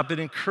builds up, it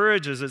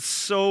encourages, it's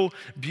so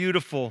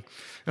beautiful.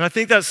 And I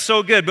think that's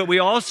so good, but we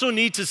also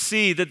need to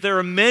see that there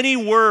are many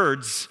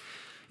words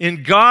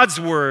in God's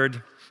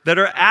word that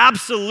are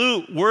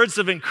absolute words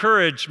of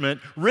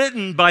encouragement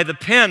written by the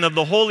pen of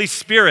the Holy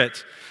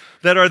Spirit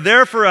that are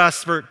there for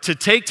us to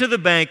take to the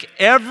bank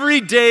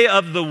every day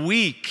of the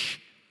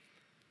week.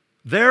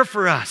 There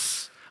for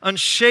us,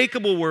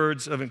 unshakable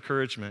words of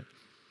encouragement.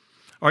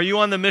 Are you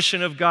on the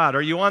mission of God?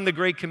 Are you on the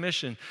Great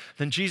Commission?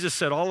 Then Jesus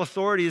said, "All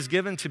authority is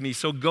given to me,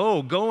 so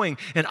going,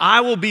 and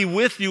I will be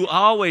with you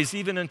always,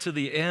 even unto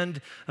the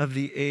end of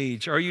the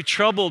age." Are you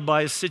troubled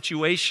by a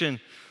situation?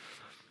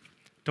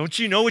 Don't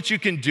you know what you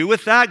can do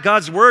with that?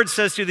 God's word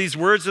says to you these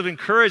words of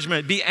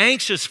encouragement: be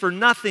anxious for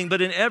nothing,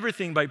 but in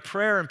everything by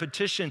prayer and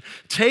petition.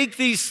 Take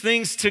these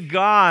things to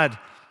God,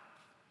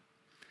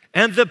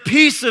 and the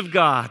peace of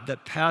God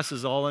that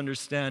passes all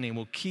understanding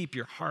will keep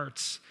your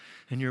hearts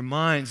and your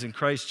minds in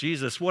Christ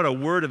Jesus. What a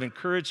word of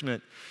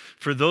encouragement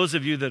for those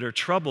of you that are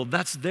troubled.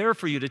 That's there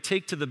for you to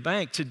take to the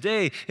bank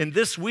today, in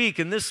this week,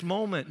 in this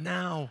moment,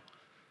 now.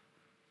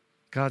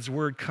 God's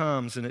word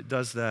comes and it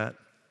does that.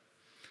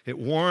 It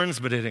warns,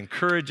 but it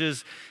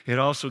encourages. It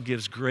also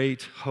gives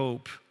great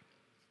hope.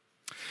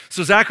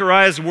 So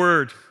Zechariah's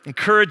word,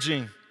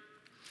 encouraging.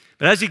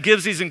 But as he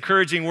gives these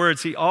encouraging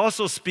words, he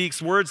also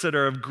speaks words that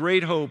are of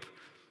great hope.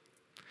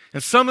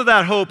 And some of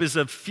that hope is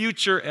of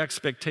future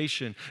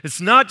expectation.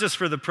 It's not just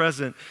for the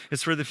present,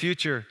 it's for the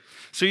future.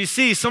 So you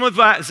see, some of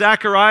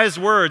Zechariah's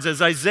words,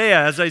 as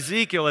Isaiah, as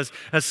Ezekiel,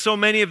 as so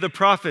many of the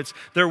prophets,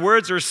 their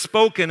words are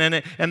spoken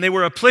and they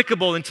were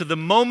applicable into the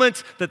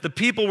moment that the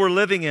people were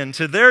living in,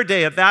 to their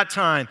day at that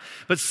time.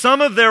 But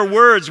some of their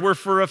words were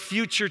for a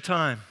future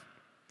time,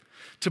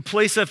 to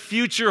place a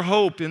future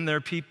hope in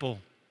their people.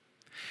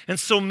 And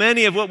so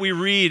many of what we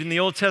read in the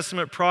Old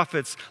Testament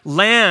prophets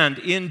land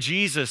in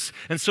Jesus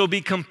and so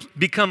become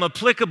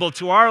applicable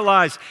to our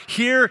lives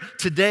here,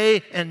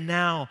 today, and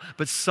now.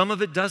 But some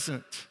of it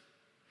doesn't.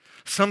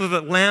 Some of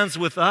it lands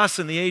with us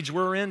in the age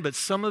we're in, but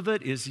some of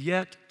it is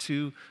yet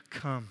to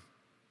come.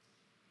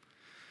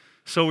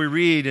 So we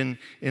read in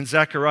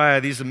Zechariah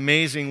these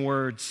amazing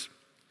words.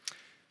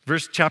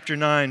 Chapter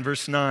 9,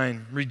 verse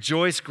 9.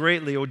 Rejoice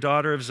greatly, O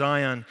daughter of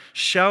Zion.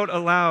 Shout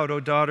aloud, O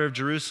daughter of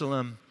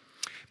Jerusalem.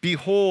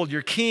 Behold,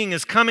 your king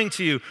is coming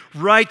to you.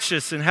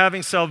 Righteous and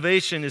having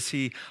salvation is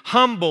he.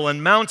 Humble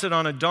and mounted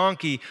on a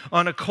donkey,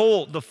 on a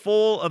colt, the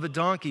foal of a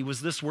donkey.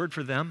 Was this word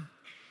for them?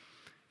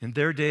 In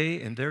their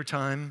day, in their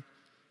time?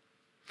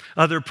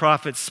 Other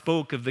prophets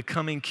spoke of the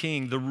coming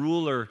king, the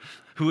ruler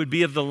who would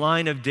be of the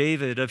line of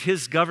David. Of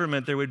his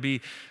government, there would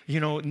be,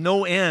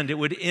 no end. It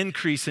would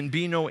increase and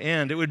be no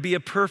end. It would be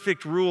a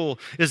perfect rule.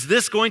 Is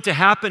this going to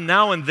happen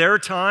now in their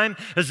time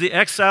as the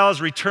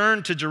exiles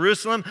return to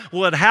Jerusalem?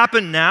 Will it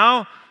happen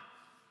now?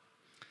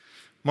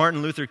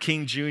 Martin Luther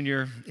King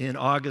Jr. in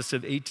August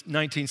of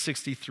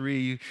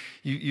 1963,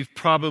 you've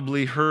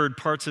probably heard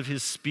parts of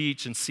his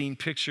speech and seen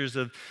pictures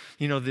of,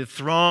 the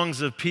throngs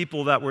of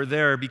people that were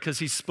there because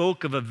he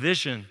spoke of a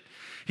vision.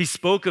 He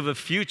spoke of a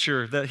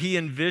future that he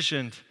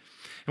envisioned.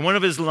 And one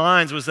of his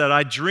lines was that I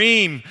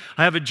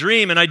have a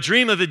dream, and I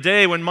dream of a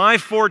day when my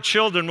 4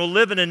 children will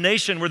live in a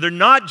nation where they're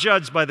not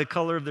judged by the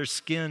color of their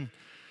skin,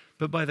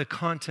 but by the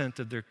content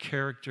of their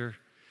character.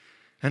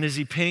 And as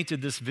he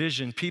painted this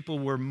vision, people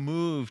were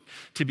moved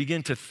to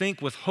begin to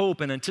think with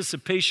hope and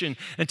anticipation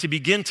and to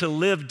begin to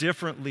live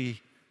differently.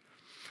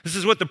 This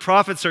is what the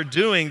prophets are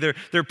doing.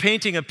 They're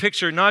painting a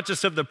picture not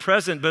just of the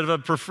present, but of a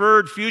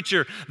preferred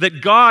future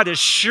that God is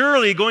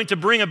surely going to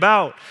bring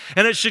about.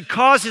 And it should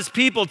cause his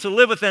people to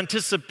live with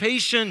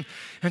anticipation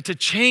and to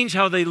change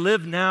how they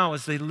live now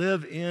as they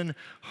live in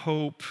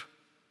hope.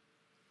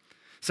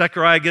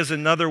 Zechariah gives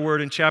another word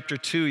in chapter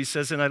 2. He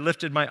says, and I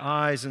lifted my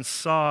eyes and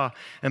saw,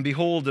 and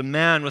behold, a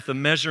man with a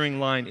measuring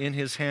line in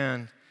his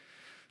hand.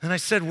 And I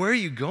said, where are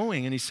you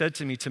going? And he said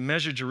to me, to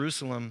measure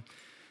Jerusalem,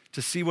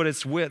 to see what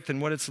its width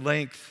and what its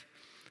length.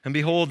 And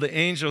behold, the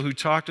angel who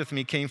talked with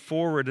me came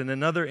forward, and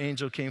another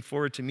angel came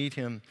forward to meet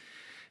him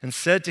and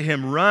said to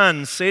him,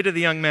 run, say to the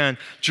young man,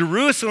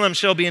 Jerusalem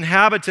shall be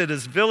inhabited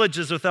as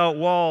villages without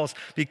walls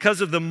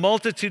because of the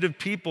multitude of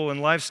people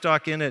and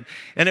livestock in it.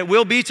 And it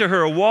will be to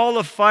her a wall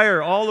of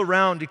fire all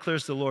around,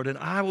 declares the Lord, and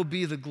I will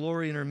be the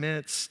glory in her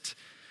midst.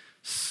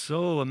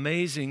 So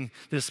amazing,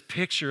 this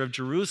picture of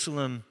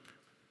Jerusalem.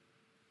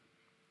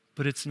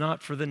 But it's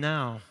not for the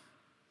now.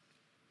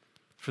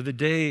 For the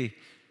day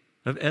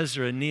of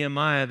Ezra and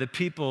Nehemiah, the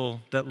people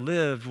that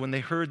lived when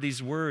they heard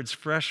these words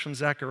fresh from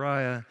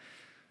Zechariah,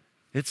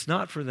 it's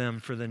not for them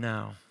for the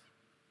now.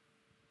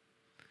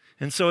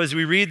 And so as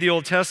we read the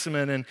Old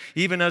Testament, and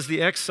even as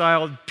the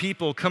exiled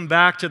people come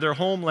back to their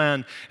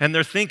homeland, and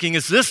they're thinking,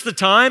 is this the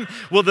time?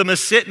 Will the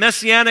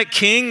Messianic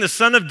king, the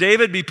son of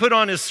David, be put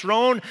on his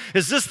throne?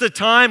 Is this the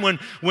time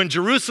when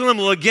Jerusalem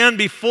will again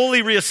be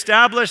fully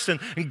reestablished, and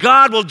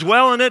God will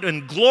dwell in it,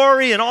 and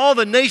glory, and all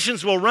the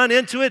nations will run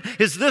into it?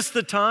 Is this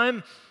the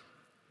time?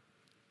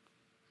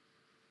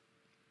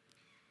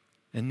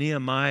 And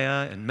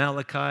Nehemiah and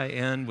Malachi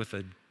end with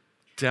a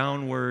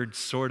downward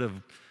sort of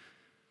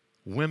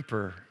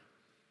whimper,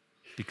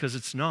 because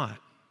it's not.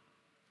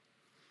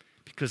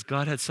 Because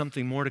God had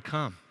something more to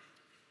come.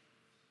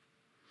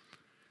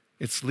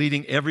 It's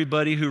leading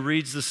everybody who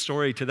reads the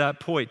story to that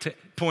point,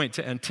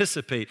 to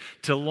anticipate,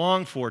 to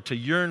long for, to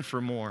yearn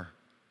for more.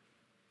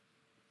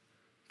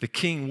 The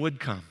King would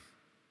come.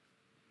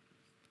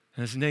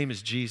 And his name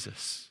is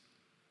Jesus.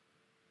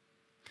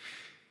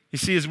 You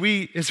see, as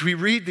we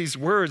read these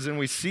words and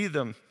we see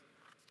them,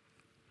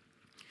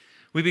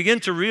 we begin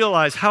to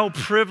realize how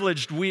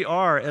privileged we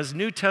are as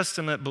New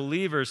Testament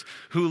believers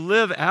who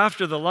live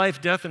after the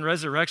life, death, and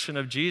resurrection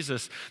of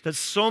Jesus, that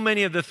so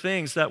many of the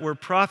things that were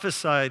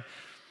prophesied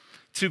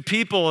to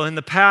people in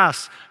the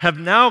past have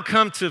now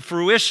come to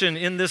fruition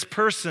in this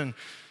person,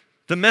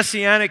 the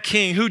Messianic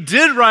King, who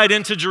did ride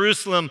into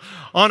Jerusalem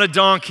on a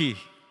donkey,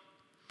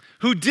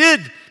 who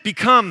did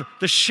become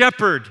the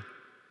shepherd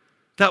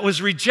that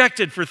was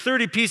rejected for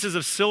 30 pieces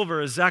of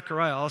silver, as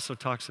Zechariah also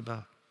talks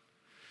about.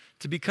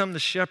 To become the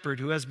shepherd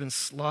who has been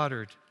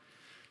slaughtered,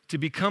 to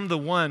become the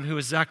one who,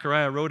 as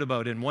Zechariah wrote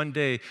about, in one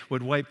day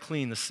would wipe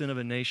clean the sin of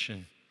a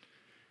nation.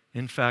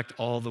 In fact,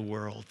 all the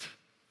world.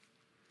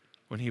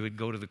 when he would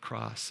go to the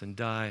cross and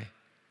die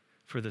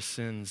for the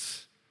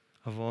sins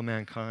of all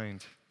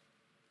mankind.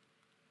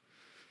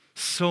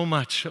 So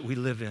much that we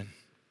live in,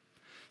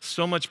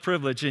 so much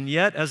privilege, and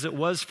yet, as it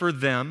was for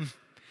them,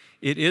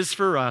 it is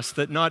for us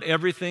that not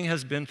everything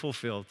has been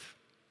fulfilled.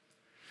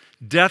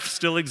 Death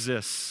still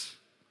exists.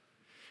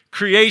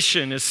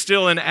 Creation is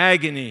still in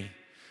agony,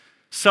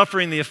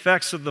 suffering the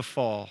effects of the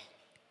fall.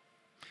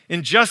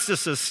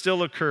 Injustices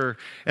still occur,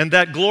 and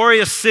that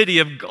glorious city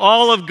of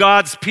all of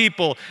God's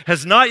people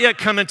has not yet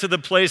come into the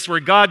place where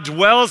God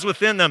dwells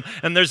within them,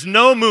 and there's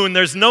no moon,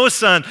 there's no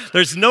sun,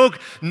 there's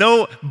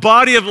no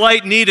body of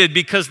light needed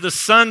because the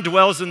sun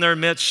dwells in their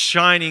midst,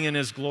 shining in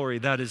his glory.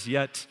 That is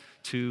yet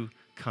to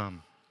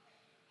come.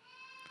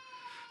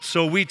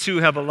 So we too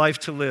have a life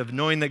to live,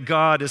 knowing that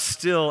God is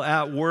still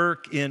at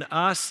work in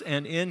us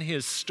and in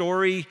his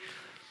story,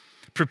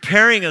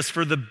 preparing us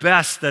for the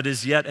best that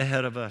is yet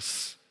ahead of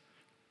us.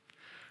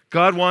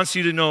 God wants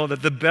you to know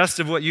that the best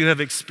of what you have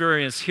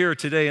experienced here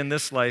today in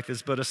this life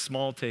is but a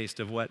small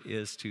taste of what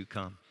is to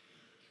come.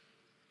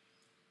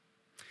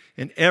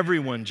 And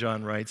everyone,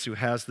 John writes, who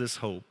has this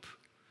hope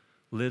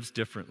lives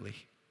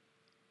differently.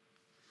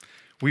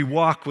 We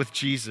walk with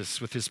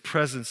Jesus, with his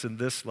presence in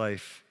this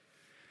life.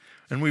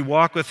 And we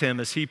walk with him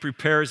as he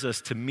prepares us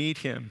to meet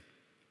him,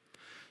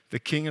 the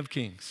King of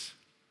Kings,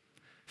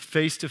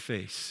 face to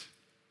face,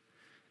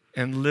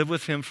 and live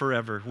with him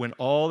forever when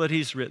all that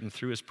he's written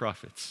through his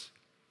prophets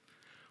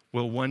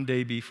will one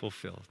day be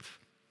fulfilled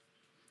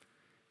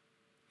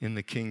in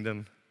the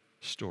kingdom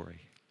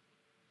story.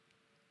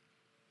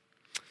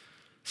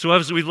 So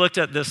as we looked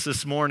at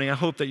this morning, I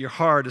hope that your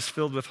heart is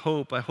filled with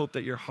hope. I hope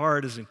that your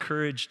heart is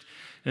encouraged.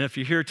 And if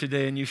you're here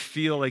today and you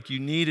feel like you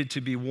needed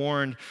to be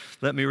warned,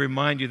 let me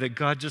remind you that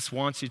God just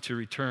wants you to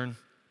return.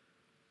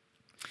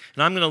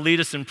 And I'm going to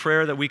lead us in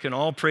prayer that we can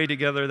all pray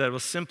together, that will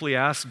simply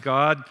ask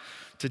God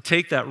to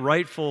take that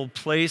rightful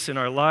place in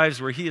our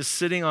lives where he is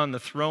sitting on the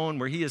throne,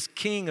 where he is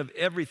king of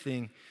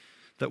everything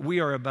that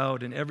we are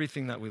about and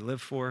everything that we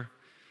live for.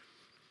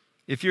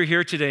 If you're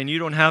here today and you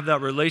don't have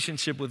that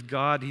relationship with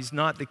God, he's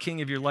not the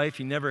king of your life,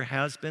 he never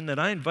has been, then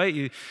I invite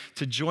you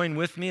to join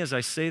with me as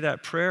I say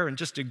that prayer and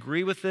just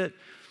agree with it.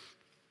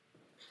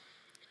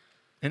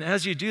 And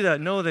as you do that,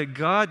 know that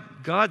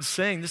God's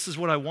saying, this is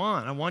what I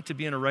want. I want to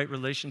be in a right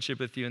relationship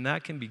with you, and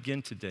that can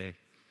begin today.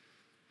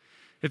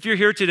 If you're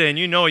here today and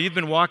you know you've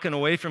been walking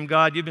away from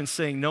God, you've been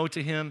saying no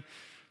to him,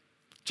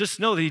 just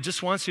know that he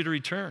just wants you to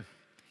return.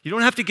 You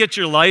don't have to get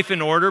your life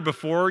in order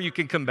before you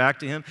can come back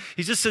to him.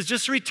 He just says,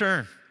 just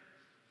return.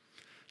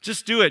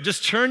 Just do it.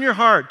 Just turn your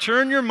heart,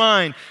 turn your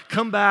mind,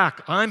 come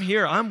back. I'm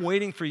here. I'm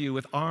waiting for you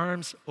with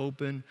arms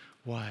open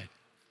wide.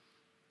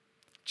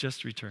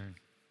 Just return.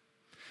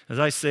 As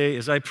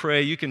I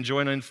pray, you can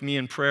join with me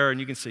in prayer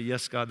and you can say,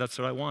 yes, God, that's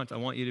what I want. I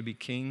want you to be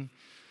king.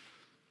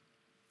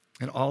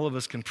 And all of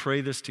us can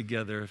pray this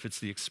together if it's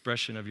the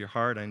expression of your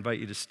heart. I invite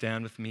you to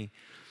stand with me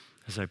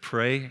as I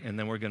pray, and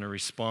then we're going to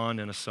respond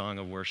in a song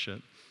of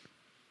worship.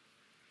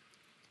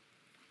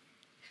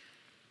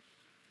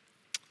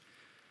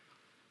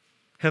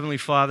 Heavenly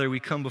Father, we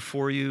come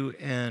before you,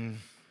 and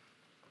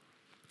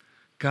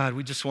God,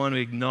 we just want to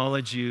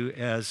acknowledge you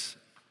as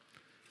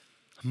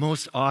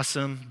most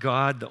awesome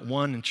God, the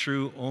one and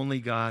true only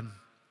God.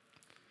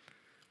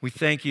 We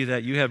thank you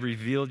that you have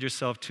revealed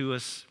yourself to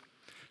us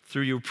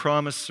through your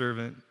promised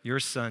servant, your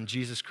Son,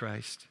 Jesus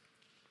Christ.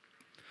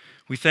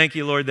 We thank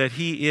you, Lord, that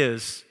he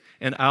is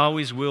and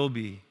always will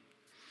be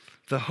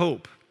the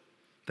hope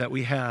that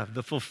we have,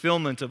 the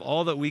fulfillment of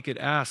all that we could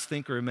ask,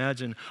 think, or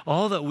imagine,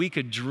 all that we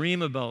could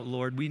dream about,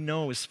 Lord, we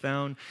know is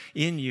found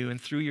in you and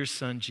through your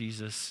Son,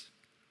 Jesus.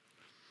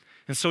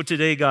 And so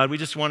today, God, we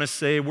just want to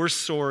say we're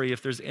sorry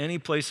if there's any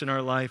place in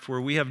our life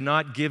where we have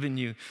not given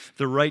you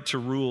the right to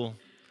rule.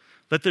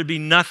 Let there be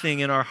nothing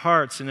in our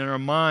hearts and in our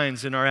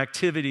minds and our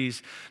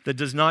activities that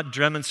does not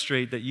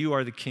demonstrate that you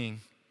are the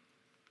King.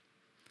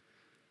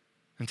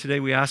 And today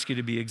we ask you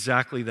to be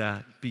exactly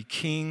that. Be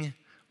king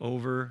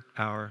over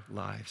our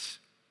lives.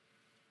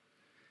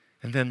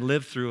 And then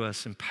live through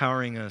us,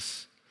 empowering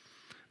us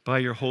by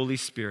your Holy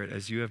Spirit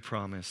as you have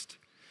promised.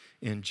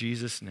 In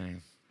Jesus'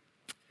 name,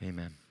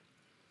 amen.